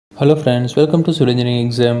Hello friends, welcome to Civil Engineering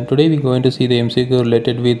exam. Today we are going to see the MCQ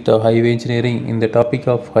related with highway engineering in the topic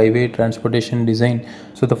of highway transportation design.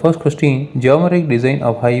 So the first question, geometric design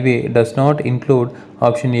of highway does not include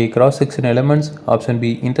option A cross-section elements, option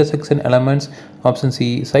B intersection elements, option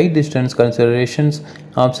C side distance considerations,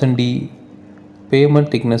 option D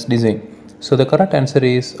pavement thickness design. So the correct answer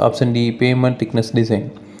is option D pavement thickness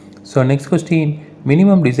design. So next question,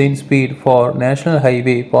 minimum design speed for national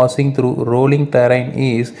highway passing through rolling terrain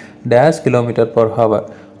is dash kilometer per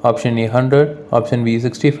hour. Option A 100, option B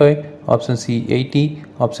 65, option C 80,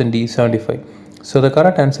 option D 75. So the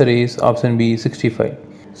correct answer is option B 65.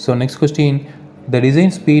 So next question, the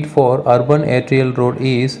design speed for urban arterial road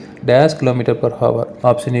is dash kilometer per hour.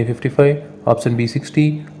 Option A 55, option B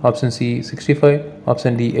 60, option C 65,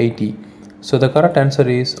 option D 80. So the correct answer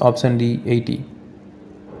is option D 80.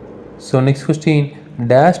 So next question,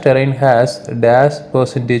 dash terrain has dash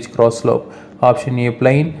percentage cross slope. Option A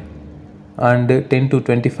plain and 10 to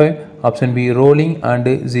 25, option B rolling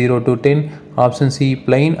and 0 to 10, option C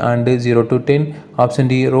plain and 0 to 10, option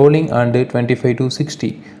D rolling and 25 to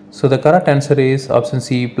 60. So the correct answer is option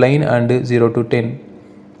C plain and 0 to 10.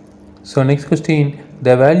 So next question,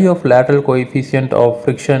 the value of lateral coefficient of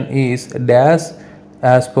friction is dash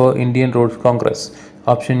as per Indian Roads Congress.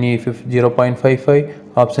 Option A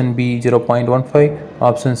 0.55, option B 0.15,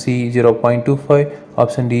 option C 0.25,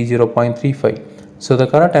 option D 0.35. So the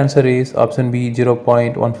correct answer is option B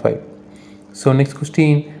 0.15. So next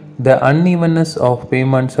question, the unevenness of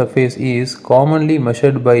pavement surface is commonly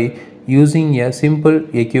measured by using a simple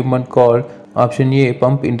equipment called option A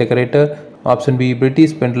pump integrator, option B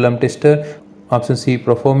British pendulum tester, option C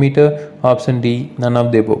profometer, option D none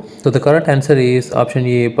of the above. So the correct answer is option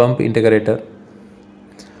A pump integrator.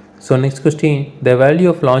 So next question, the value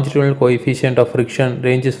of longitudinal coefficient of friction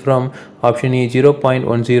ranges from option A 0.10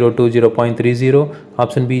 to 0.30,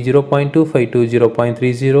 option B 0.25 to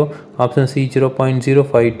 0.30, option C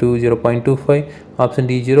 0.05 to 0.25, option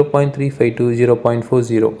D 0.35 to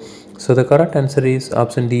 0.40. So the correct answer is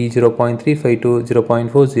option D 0.35 to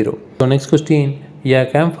 0.40. So next question, a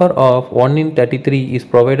camphor of 1 in 33 is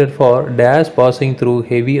provided for dash passing through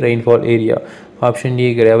heavy rainfall area. Option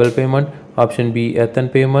A gravel pavement, option B earthen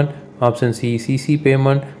pavement, option C CC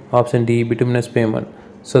pavement, option D bituminous pavement.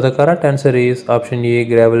 So the correct answer is option A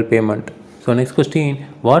gravel pavement. So next question,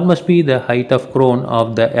 what must be the height of crown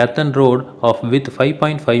of the earthen road of width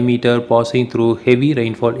 5.5 meter passing through heavy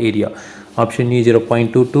rainfall area? Option A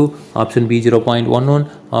 0.22, option B 0.11,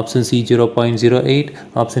 option C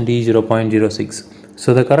 0.08, option D 0.06.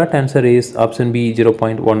 So the correct answer is option B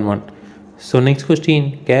 0.11. So next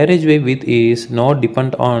question, carriageway width is not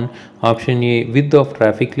depend on option A width of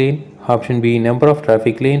traffic lane, option B number of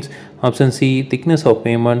traffic lanes, option C thickness of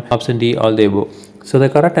pavement, option D all the above. So the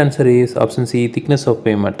correct answer is option C thickness of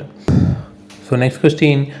pavement. So next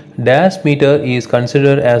question, dash meter is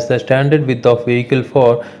considered as the standard width of vehicle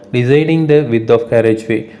for deciding the width of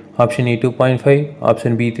carriageway. Option A 2.5,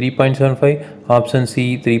 option B 3.75, option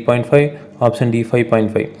C 3.5, option D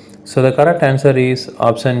 5.5. So the correct answer is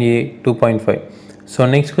option A 2.5. So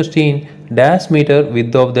next question, dash meter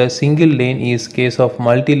width of the single lane is case of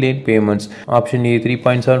multi-lane pavements. Option A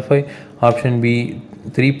 3.75, option B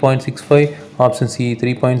 3.65, option C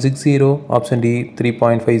 3.60, option D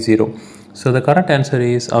 3.50. So the correct answer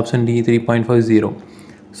is option D 3.50.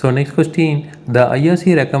 So next question, the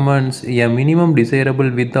IRC recommends a minimum desirable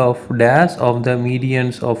width of dash of the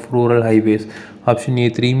medians of rural highways. Option A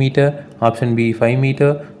 3 meter, option B 5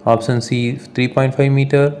 meter, option C 3.5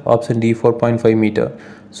 meter, option D 4.5 meter.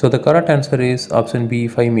 So the correct answer is option B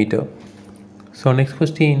 5 meter. So next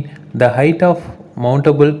question, the height of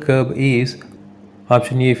mountable curb is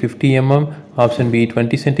option A 50 mm, option B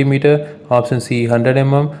 20 cm, option C 100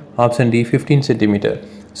 mm, option D 15 cm.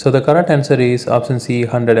 So the correct answer is option C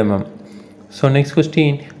 100 mm. So next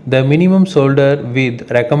question, the minimum shoulder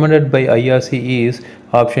width recommended by IRC is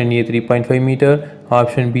option A 3.5 meter,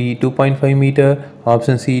 option B 2.5 meter,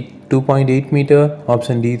 option C 2.8 meter,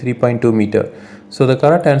 option D 3.2 meter. So the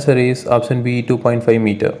correct answer is option B 2.5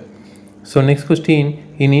 meter. So next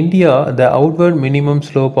question, in India the outward minimum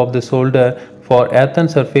slope of the shoulder for earthen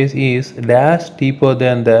surface is dash steeper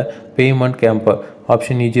than the pavement camphor.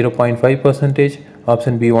 Option E 0.5 percentage,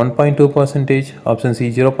 option B 1.2 percentage, option C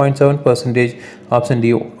 0.7 percentage, option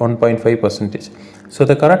D 1.5 percentage. So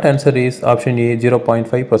the correct answer is option A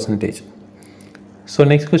 0.5 percentage. So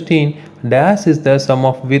next question, dash is the sum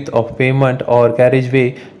of width of pavement or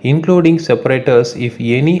carriageway including separators if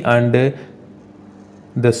any and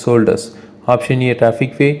the shoulders. Option A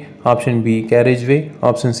traffic way, option B carriageway,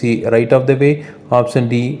 option C right of the way, option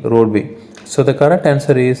D roadway. So the correct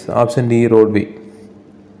answer is option D roadway.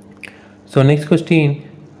 So next question,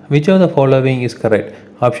 which of the following is correct?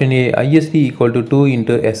 Option A, ISD equal to 2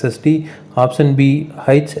 into SSD. Option B,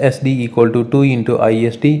 HSD equal to 2 into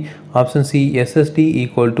ISD. Option C, SSD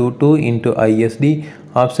equal to 2 into ISD.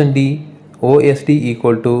 Option D, OSD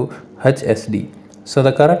equal to HSD. So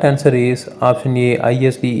the correct answer is option A,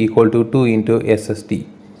 ISD equal to 2 into SSD.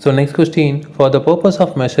 So next question, for the purpose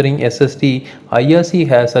of measuring SSD, IRC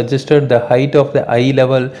has suggested the height of the eye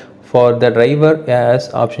level for the driver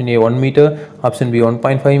as option A 1 meter, option B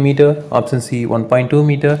 1.5 meter, option C 1.2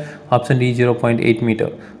 meter, option D 0.8 meter.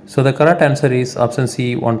 So the correct answer is option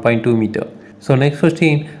C 1.2 meter. So next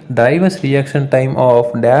question, driver's reaction time of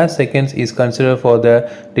dash seconds is considered for the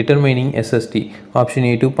determining SSD. Option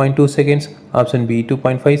A 2.2 seconds, option B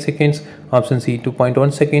 2.5 seconds, option C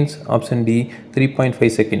 2.1 seconds, option D 3.5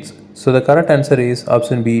 seconds. So the correct answer is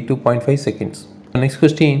option B 2.5 seconds. Next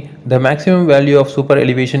question, the maximum value of super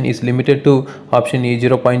elevation is limited to option A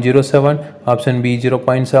 0.07, option B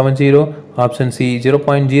 0.70, option C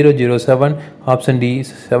 0.007, option D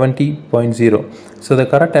 70.0. So the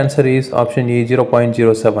correct answer is option A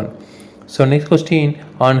 0.07. So next question,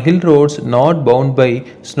 on hill roads not bound by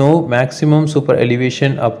snow, maximum super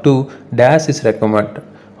elevation up to dash is recommended.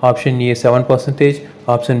 Option A 7%,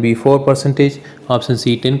 option B 4%, option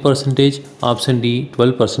C 10%, option D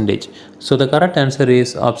 12%. So the correct answer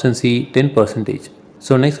is option C 10%.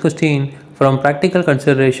 So next question, from practical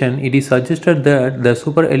consideration, it is suggested that the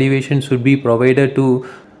super elevation should be provided to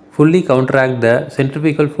fully counteract the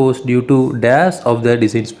centrifugal force due to dash of the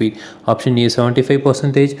design speed. Option A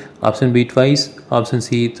 75%, option B twice, option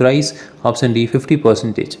C thrice, option D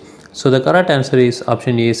 50%. So the correct answer is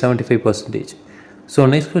option A 75%. So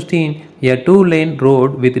next question, a two-lane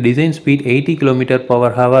road with design speed 80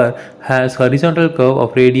 km/h has horizontal curve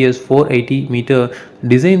of radius 480 meter.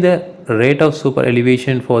 Design the rate of super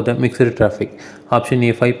elevation for the mixed traffic. Option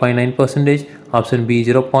A 5.9%, option B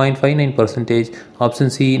 0.59%, option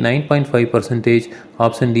C 9.5%,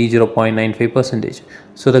 option D 0.95%.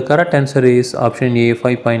 So the correct answer is option A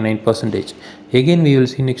 5.9%. Again we will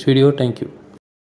see next video. Thank you.